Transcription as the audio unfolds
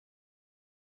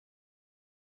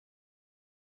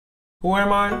Who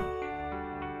am I?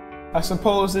 I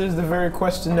suppose it is the very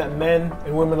question that men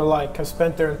and women alike have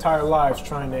spent their entire lives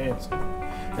trying to answer.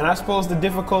 And I suppose the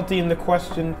difficulty in the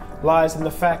question lies in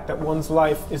the fact that one's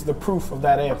life is the proof of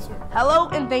that answer. Hello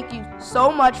and thank you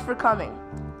so much for coming.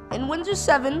 In Windsor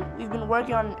 7, we've been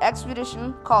working on an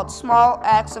expedition called Small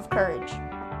Acts of Courage.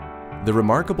 The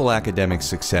remarkable academic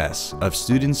success of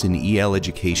students in EL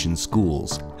education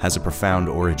schools has a profound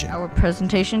origin. Our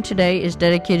presentation today is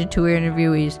dedicated to our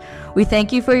interviewees. We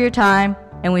thank you for your time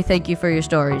and we thank you for your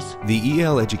stories. The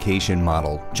EL education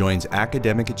model joins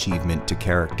academic achievement to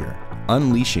character,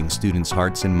 unleashing students'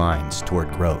 hearts and minds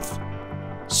toward growth.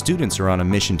 Students are on a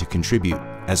mission to contribute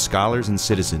as scholars and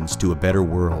citizens to a better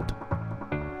world.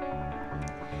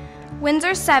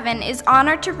 Windsor 7 is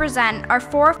honored to present our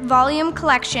 4-volume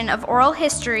collection of oral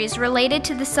histories related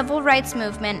to the Civil Rights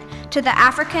Movement to the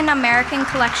African American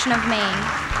Collection of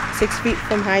Maine. 6 feet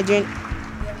from hydrant,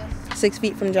 6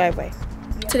 feet from driveway.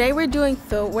 Today we're doing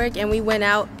field work and we went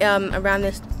out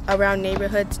around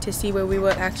neighborhoods to see where we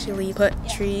would actually put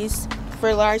trees.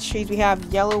 For large trees we have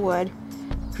yellow wood,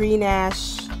 green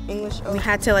ash, English oak. We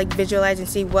had to visualize and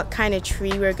see what kind of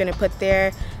tree we were going to put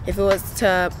there, if it was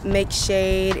to make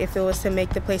shade, if it was to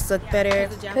make the place look better.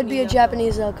 Could be a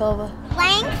Japanese alcova.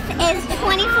 Length is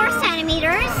 24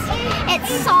 centimeters.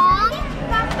 Its song,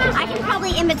 I can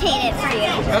probably imitate it for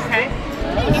you. Okay.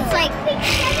 It's like...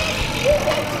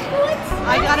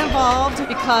 I got involved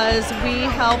because we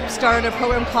helped start a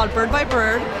program called Bird by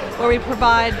Bird, where we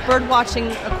provide bird watching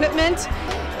equipment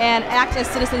and act as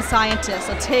citizen scientists.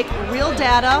 So take real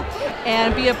data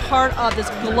and be a part of this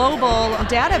global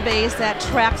database that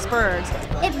tracks birds.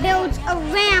 It builds a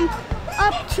ramp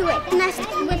up to it, nest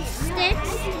with sticks,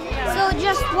 so it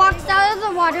just walks out of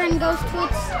the water and goes to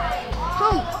its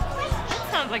home.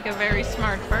 Sounds like a very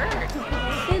smart bird.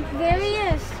 It very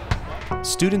is.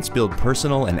 Students build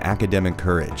personal and academic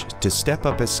courage to step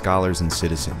up as scholars and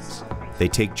citizens. They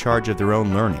take charge of their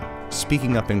own learning,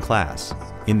 speaking up in class,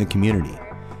 in the community,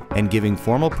 and giving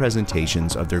formal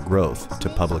presentations of their growth to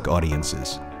public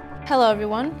audiences. Hello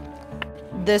everyone.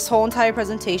 This whole entire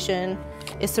presentation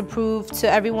is to prove to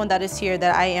everyone that is here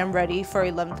that I am ready for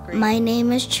 11th grade. My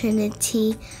name is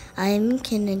Trinity. I'm in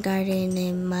kindergarten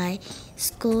and my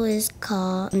school is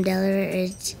called Delaware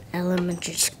Ridge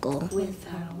Elementary School. With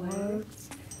our words,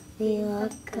 we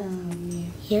welcome you.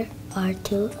 Here are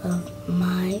 2 of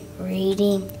my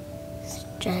reading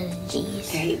strategies.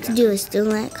 To do a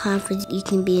student conference, you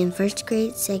can be in 1st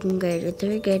grade, 2nd grade, or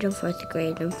 3rd grade, or 4th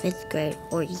grade, or 5th grade,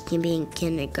 or you can be in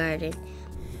kindergarten.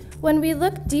 When we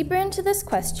looked deeper into this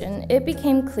question, it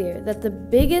became clear that the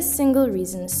biggest single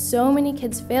reason so many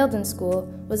kids failed in school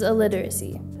was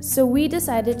illiteracy. So we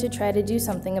decided to try to do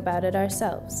something about it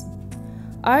ourselves.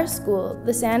 Our school,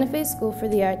 the Santa Fe School for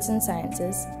the Arts and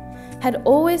Sciences, had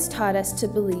always taught us to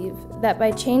believe that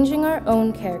by changing our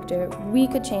own character, we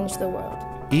could change the world.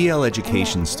 EL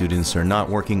education students are not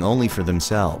working only for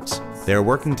themselves. They are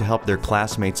working to help their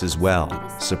classmates as well,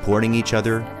 supporting each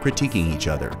other, critiquing each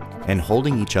other, and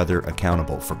holding each other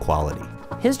accountable for quality.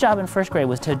 His job in 1st grade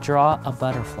was to draw a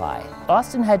butterfly.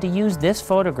 Austin had to use this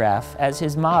photograph as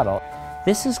his model.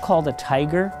 This is called a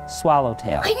tiger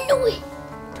swallowtail. I knew it!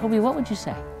 Toby, what would you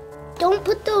say? Don't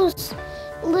put those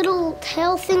little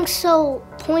tail things so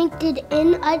pointed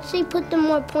in. I'd say put them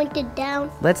more pointed down.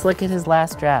 Let's look at his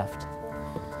last draft.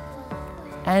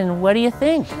 And what do you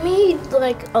think? He made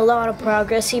a lot of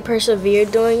progress. He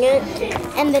persevered doing it.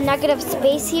 And the negative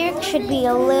space here should be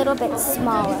a little bit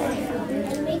smaller.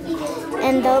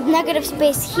 And the negative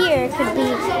space here could be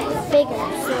bigger.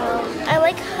 So I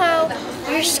like how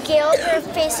your scales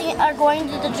are going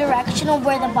to the direction of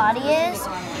where the body is.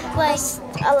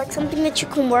 Like something that you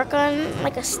can work on,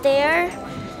 like a stair,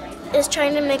 is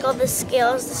trying to make all the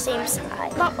scales the same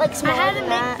size. Not smaller. I had to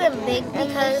make them big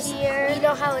because you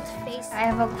know how it's facing. I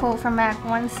have a quote from Act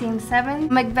 1, Scene 7.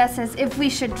 Macbeth says, "If we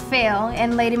should fail,"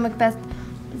 and Lady Macbeth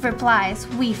replies,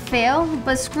 "We fail,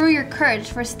 but screw your courage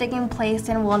for sticking place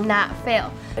and will not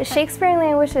fail." Shakespearean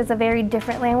language is a very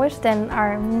different language than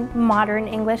our modern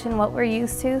English and what we're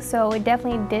used to, so it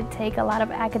definitely did take a lot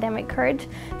of academic courage,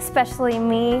 especially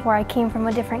me, where I came from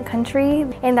a different country,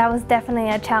 and that was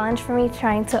definitely a challenge for me,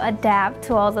 trying to adapt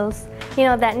to all those,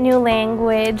 that new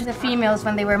language. The females,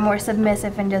 when they were more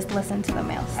submissive and just listened to the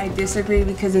males. I disagree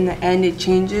because in the end it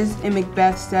changes, and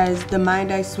Macbeth says, "The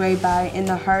mind I sway by, in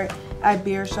the heart I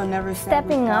bear shall never stand."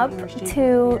 Stepping up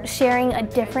to sharing a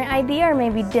different idea or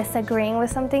maybe disagreeing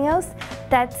with something else,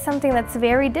 that's something that's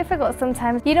very difficult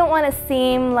sometimes. You don't want to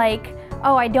seem like,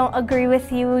 oh, I don't agree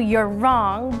with you, you're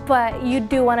wrong, but you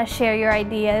do want to share your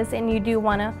ideas and you do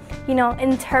want to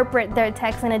interpret their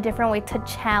text in a different way to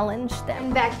challenge them.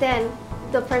 And back then,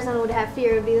 the person would have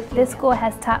fear of you. This school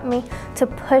has taught me to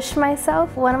push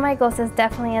myself. One of my goals is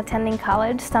definitely attending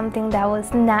college, something that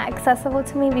was not accessible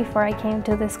to me before I came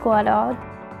to this school at all.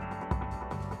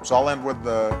 So I'll end with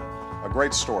a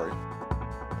great story.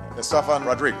 Estefan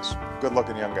Rodriguez,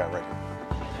 good-looking young guy right here.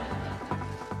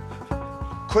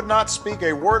 Could not speak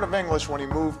a word of English when he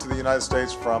moved to the United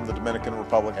States from the Dominican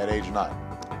Republic at age 9.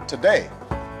 Today,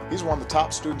 he's one of the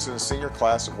top students in his senior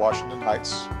class at Washington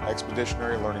Heights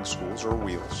Expeditionary Learning Schools, or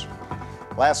WHEELS.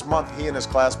 Last month, he and his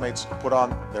classmates put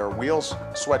on their WHEELS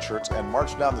sweatshirts and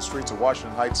marched down the streets of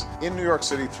Washington Heights in New York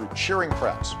City through cheering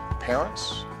crowds,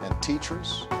 parents and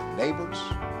teachers and neighbors.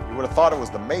 You would have thought it was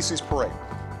the Macy's parade.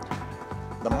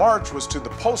 The march was to the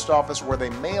post office where they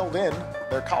mailed in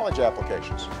their college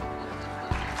applications.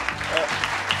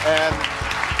 And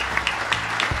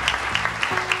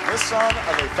this son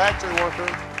of a factory worker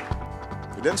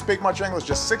who didn't speak much English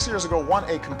just 6 years ago won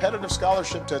a competitive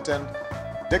scholarship to attend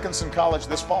Dickinson College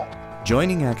this fall.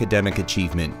 Joining academic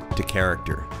achievement to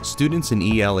character, students in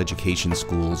EL education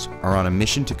schools are on a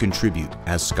mission to contribute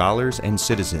as scholars and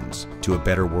citizens to a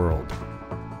better world.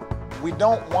 We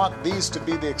don't want these to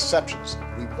be the exceptions.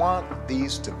 We want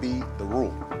these to be the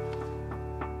rule.